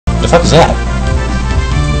fuck is that?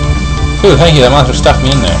 Ooh, thank you, that monster stuffed me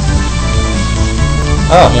in there.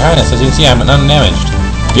 Oh, Your Highness, as you can see, I'm undamaged.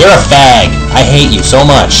 You're a fag! I hate you so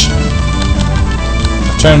much!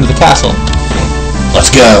 Return to the castle. Let's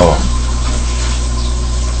go!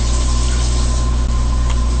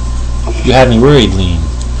 You had me worried, Lean.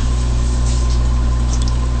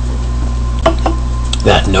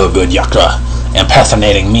 That no good Yakra,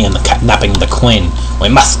 impersonating me and kidnapping the Queen. We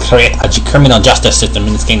must create a criminal justice system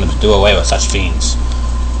in this kingdom to do away with such fiends.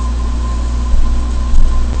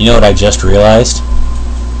 You know what I just realized?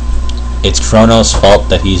 It's Chrono's fault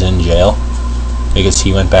that he's in jail because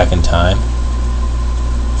he went back in time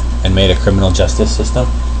and made a criminal justice system.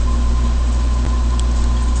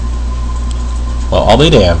 Well, I'll be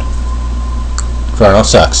damned. Chrono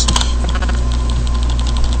sucks.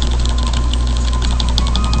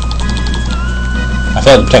 I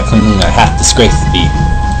failed to protect something that hath disgraced thee.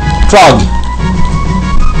 Frog!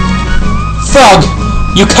 Frog!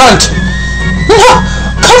 You cunt! No!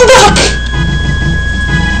 Come back!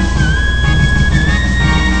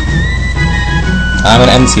 I'm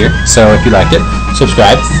gonna end this here, so if you liked it,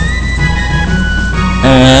 subscribe.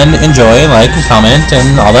 And enjoy, like, and comment,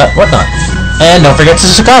 and all that whatnot. And don't forget to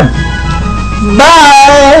subscribe!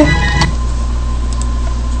 Bye!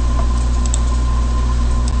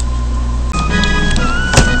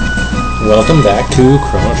 Welcome back to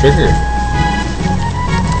Chrono Trigger.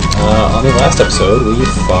 On the last episode, we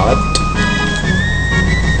fought...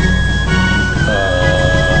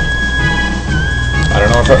 I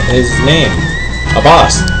don't know his name. A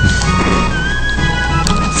boss.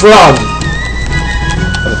 Frog!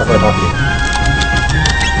 What the fuck am I talking to?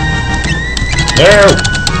 No!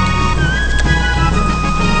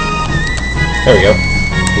 There we go.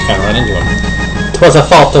 We kind of ran into him. 'Twas a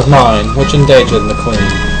fault of mine, which endangered the Queen.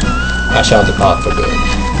 I shall depart for good.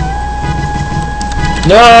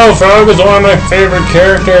 No! Frog is one of my favorite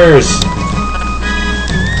characters!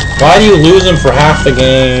 Why do you lose him for half the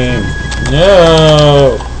game?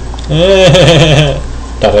 No!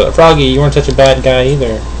 Froggy, you weren't such a bad guy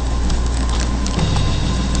either.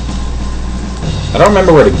 I don't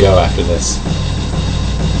remember where to go after this.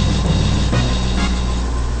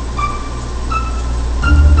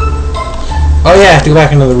 Oh yeah, I have to go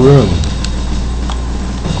back into the room.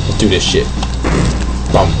 Let's do this shit.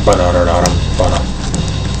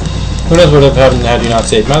 Who knows what would have happened had you not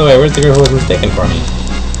saved? By the way, where's the girl who was mistaken for me?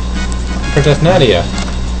 Princess Nadia.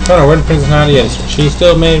 Oh no, where's Princess Nadia? She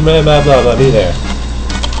still made blah blah blah blah be there.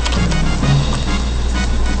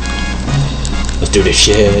 Let's do this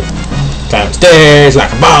shit. Climb the stairs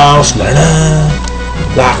like a boss. Na na.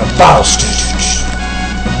 Like a boss.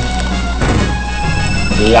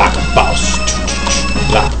 Like a boss.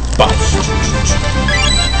 Like a boss.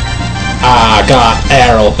 I got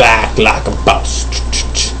arrow back like a boss.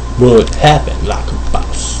 What happened like a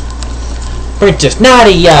boss? Princess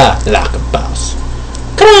Nadia like a boss.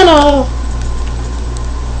 Chrono!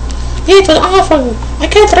 It was awful. I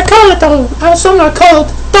can't recall it all. I was somewhere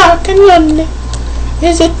cold, dark, and lonely.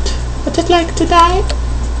 Is it what it's like to die?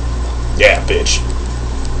 Yeah, bitch.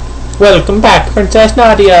 Welcome back, Princess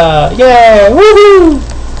Nadia. Yeah, woohoo!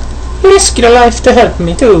 You risked your life to help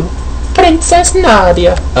me too, Princess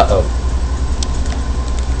Nadia. Uh-oh.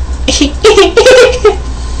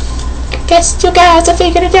 Guess you guys have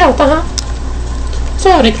figured it out, huh?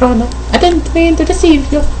 Sorry, Chrono. I didn't mean to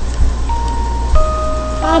deceive you.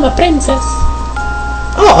 I'm a princess.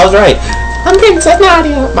 Oh, I was right. I'm Princess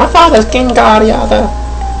Nadia. My father's King Guardia, though.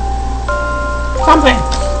 Something.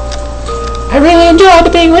 I really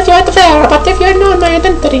enjoyed being with you at the fair, but if you had known my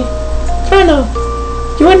identity, Chrono,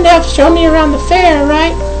 you wouldn't have shown me around the fair,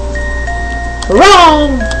 right?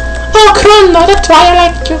 Wrong! Oh, Chrono, that's why I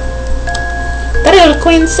like you. The real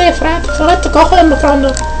queen's safe, right? So let's go home,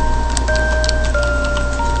 Chrono.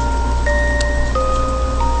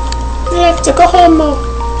 Let's go home,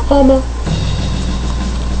 Homo.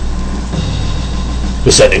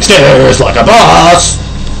 Descending stairs like a boss!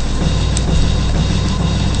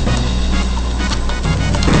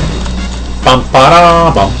 Bum ba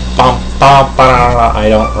da bum bum ba ba. I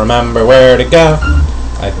don't remember where to go.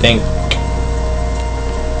 I think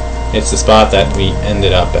it's the spot that we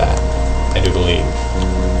ended up at. I do believe.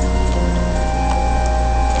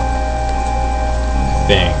 I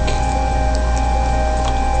think.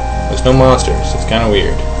 There's no monsters. It's kind of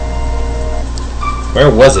weird. Where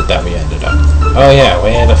was it that we ended up? Oh yeah,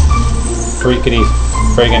 way the freakity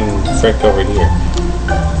friggin' frick over here.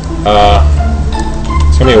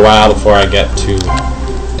 It's gonna be a while before I get to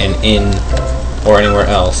an inn or anywhere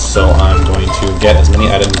else, so I'm going to get as many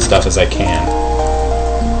items and stuff as I can.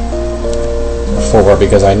 4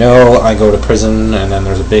 because I know I go to prison and then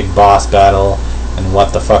there's a big boss battle, and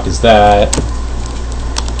what the fuck is that?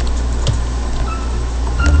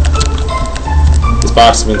 This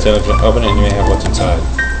box has been sealed. Open it and you may have what's inside.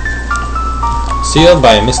 Sealed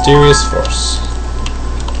by a mysterious force.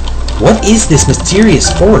 What is this mysterious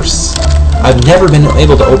force? I've never been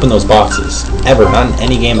able to open those boxes. Ever. Not in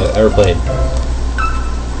any game I've ever played.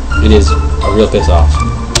 It is a real piss off.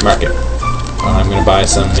 Mark it. I'm gonna buy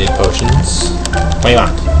some mid potions. What do you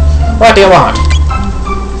want? What do you want?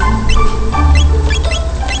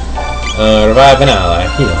 Revive an ally.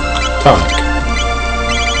 Heal. Tonic.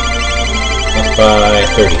 Let's buy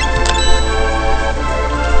 30.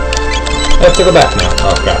 I have to go back now.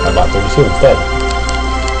 Oh crap, I bought 32 instead.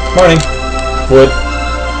 Morning. Wood.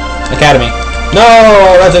 Academy. No!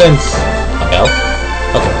 Residence! A bell?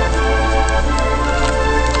 Okay.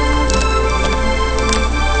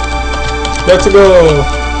 Let's go!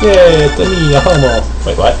 Yay, it's me, a homo.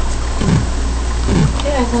 Wait, what?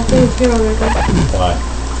 Yeah, I thought they were here already. Why?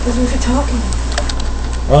 Because we were talking.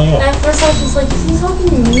 Oh, yeah. And at first I was just like, is he talking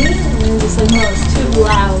to me? And then just like, no, it's too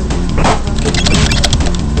loud.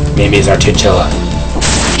 Maybe it's our chinchilla.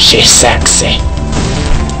 She's sexy.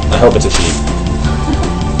 I hope it's a she.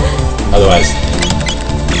 Otherwise,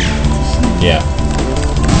 yeah.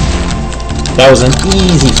 That was an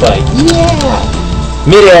easy fight. Yeah!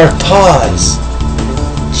 Mid-air pause.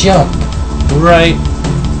 Jump. Right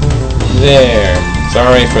there.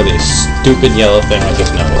 Sorry for the stupid yellow thing I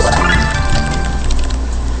just noticed.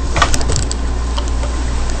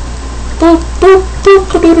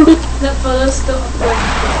 That photo's still up.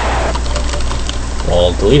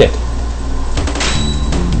 Well, delete it.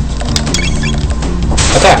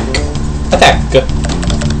 Attack! Attack!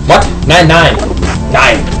 What? 9, 9!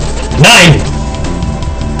 9! 9!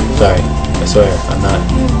 Sorry, I swear, I'm not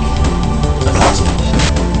awesome.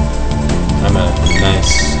 I'm a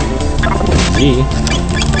nice G.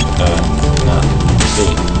 Not C.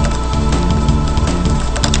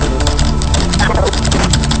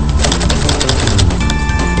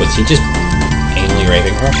 Was he just anally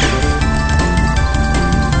raping her?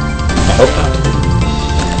 I hope not.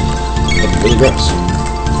 It's really gross.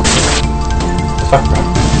 Fuck, bro.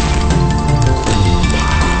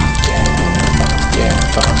 Yeah.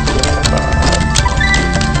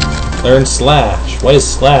 Learn slash. What is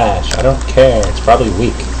slash? I don't care. It's probably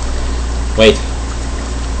weak. Wait.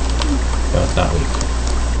 No, it's not weak.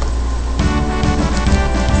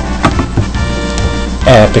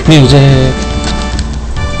 Epic music.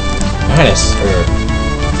 Highness, or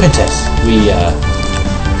princess, we,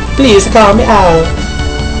 please call me out.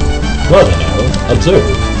 Well, you know, observe.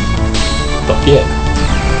 Fuck yeah.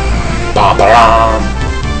 Ba-ba-ram.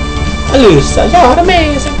 Alyssa, you're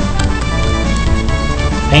amazing.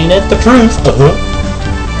 Ain't it the truth? I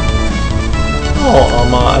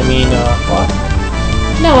mean, what?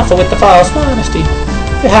 Now for with the false honesty.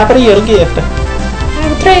 You have a real gift. I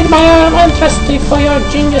will trade my arm untrusty for your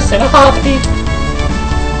genius and a heartbeat.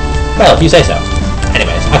 Well, if you say so.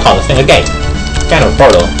 Anyways, I call this thing a gate. Kind of a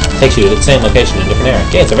portal. Takes you to the same location in a different area.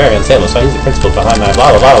 Gates are very unstable, so I use the principle behind my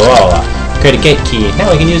blah blah blah blah blah. Create a gate key. Now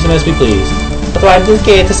we can use them as we please. But why did this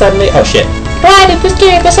gate suddenly... Oh shit. Why did this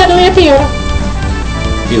gate suddenly appear?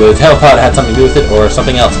 Either the telepod had something to do with it, or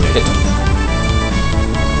something else made it.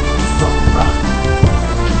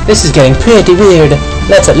 This is getting pretty weird.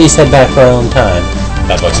 Let's at least head back for our own time.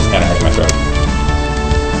 That voice is kind of hurting my throat.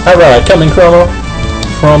 Alright, coming, Chrono.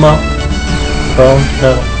 Chrono.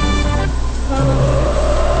 No.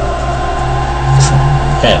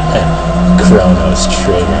 Chrono's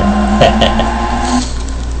trigger.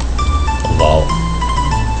 Lol.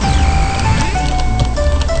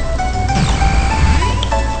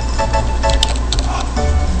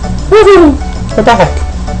 Woohoo! We're back!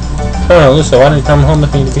 Oh, Lisa, why don't you come home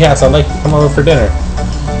with me to the house? I'd like you to come over for dinner.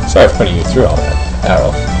 Sorry for putting you through all that,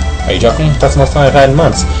 Errol. Are you joking? That's the most time I've had in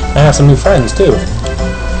months. I have some new friends, too.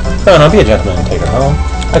 Chrono, be a gentleman and take her home.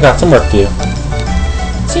 I got some work to do.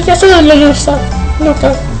 See you soon,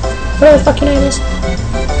 Luca. Whatever the fuck your name is.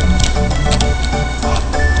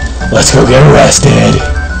 Let's go get arrested!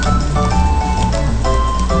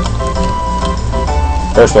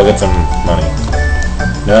 First we'll get some money.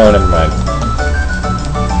 No, never mind.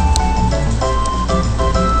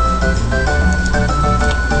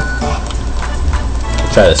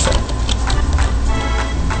 Let's try this thing.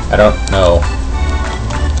 I don't know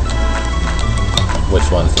which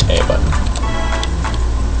one's the A button.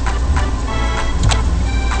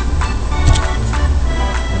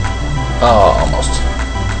 Oh, almost.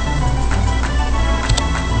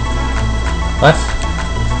 What?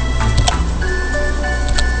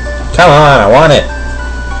 Come on, I want it!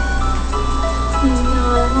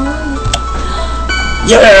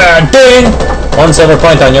 Yeah! Ding! 1 silver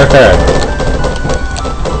point on your turn.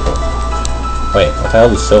 Wait, what the hell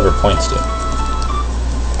do silver points do?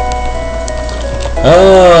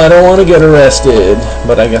 Oh, I don't want to get arrested,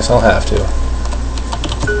 but I guess I'll have to.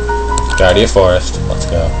 Guardia Forest. Let's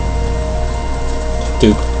go.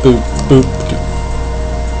 Doop, boop, boop, doop.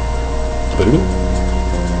 Boop.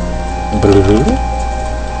 Boop.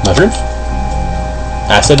 Mushrooms?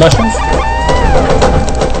 Acid mushrooms?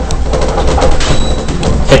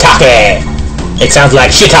 Shiitake! It sounds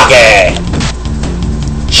like shiitake!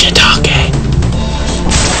 Shiitake.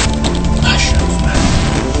 Mushrooms.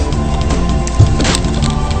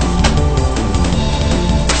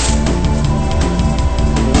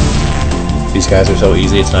 These guys are so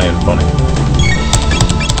easy, it's not even funny.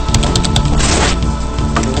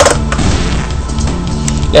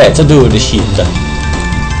 Yeah, it's a do with the shit.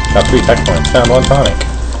 Got 3 tech points. Found 1 tonic.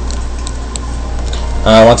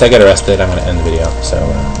 Once I get arrested, I'm gonna end the video. So,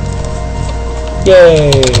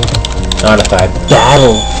 yay! Not if I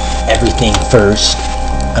battle everything first.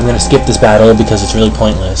 I'm gonna skip this battle because it's really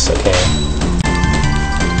pointless. Okay.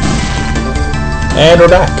 And we're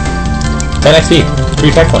back. 10 XP,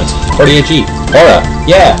 3 tech points, 40 HE. Aura,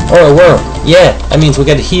 yeah. Aura worm, yeah. That means we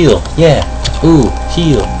get to heal. Yeah. Ooh,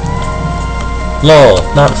 heal. Lol,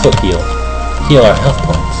 not foot heal. Heal our health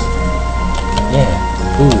points. Yeah.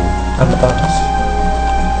 Ooh, I'm the boss.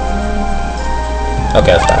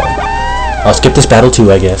 Okay, let's battle. I'll skip this battle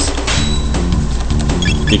too, I guess.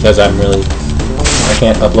 Because I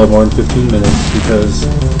can't upload more than 15 minutes because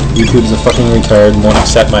YouTube's a fucking retard and won't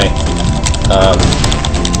accept my,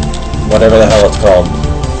 whatever the hell it's called,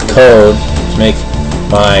 code to make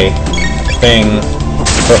my thing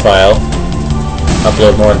profile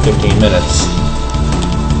upload more than 15 minutes.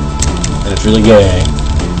 And it's really gay.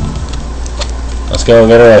 Let's go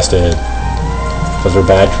get arrested. Because we're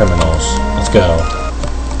bad criminals. Let's go.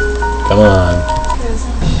 Come on.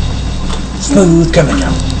 Smooth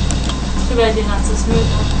criminal. Too bad you're not so smooth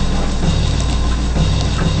though.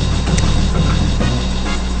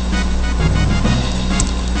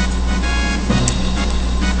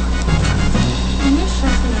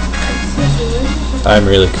 I'm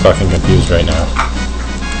really fucking confused right now.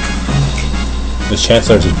 This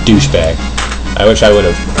Chancellor's a douchebag. I wish I would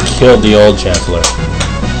have killed the old Chancellor.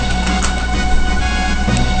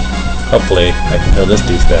 Hopefully, I can kill this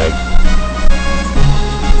douchebag.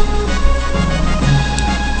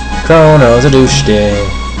 Chrono's a douche day.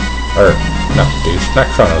 Or, not douche. Not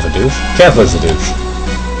Chrono's a douche. Chancellor's a douche.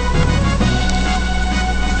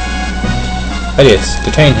 Idiots,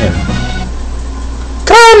 detain him.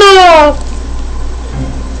 Chrono!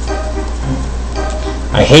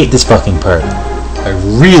 I hate this fucking part. I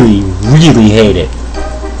really, really hate it.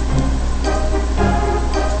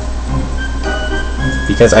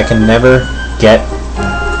 Because I can never get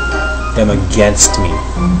them against me.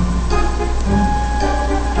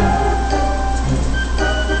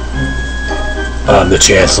 I'm the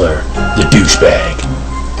Chancellor, the douchebag.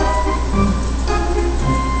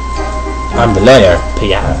 I'm the lawyer,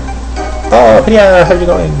 Pierre. Oh, Pierre, how are you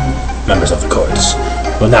going? Members of the courts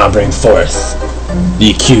will now bring forth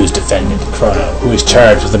the accused defendant, Chrono, who is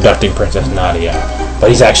charged with abducting Princess Nadia. But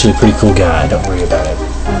he's actually a pretty cool guy, don't worry about it.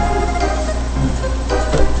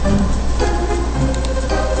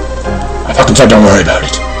 I fucking said don't worry about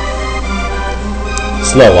it.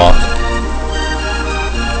 Slow walk.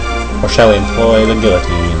 Or shall we employ the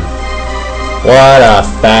guillotine? What a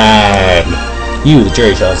fag! You, the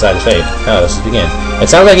jury, shall decide his fate. Now this is begin. It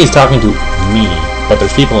sounds like he's talking to me, but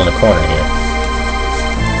there's people in the corner here.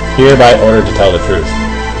 Hereby ordered to tell the truth.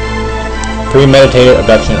 Premeditated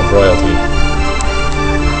abduction of royalty.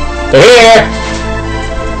 They're here!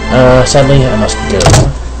 Sadly, I must go.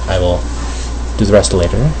 I will do the rest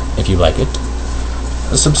later, if you like it.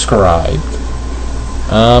 Subscribe.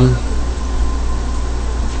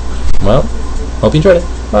 Well, hope you enjoyed it.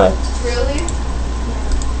 Bye. Really?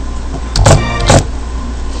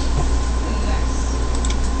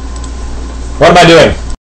 What am I doing?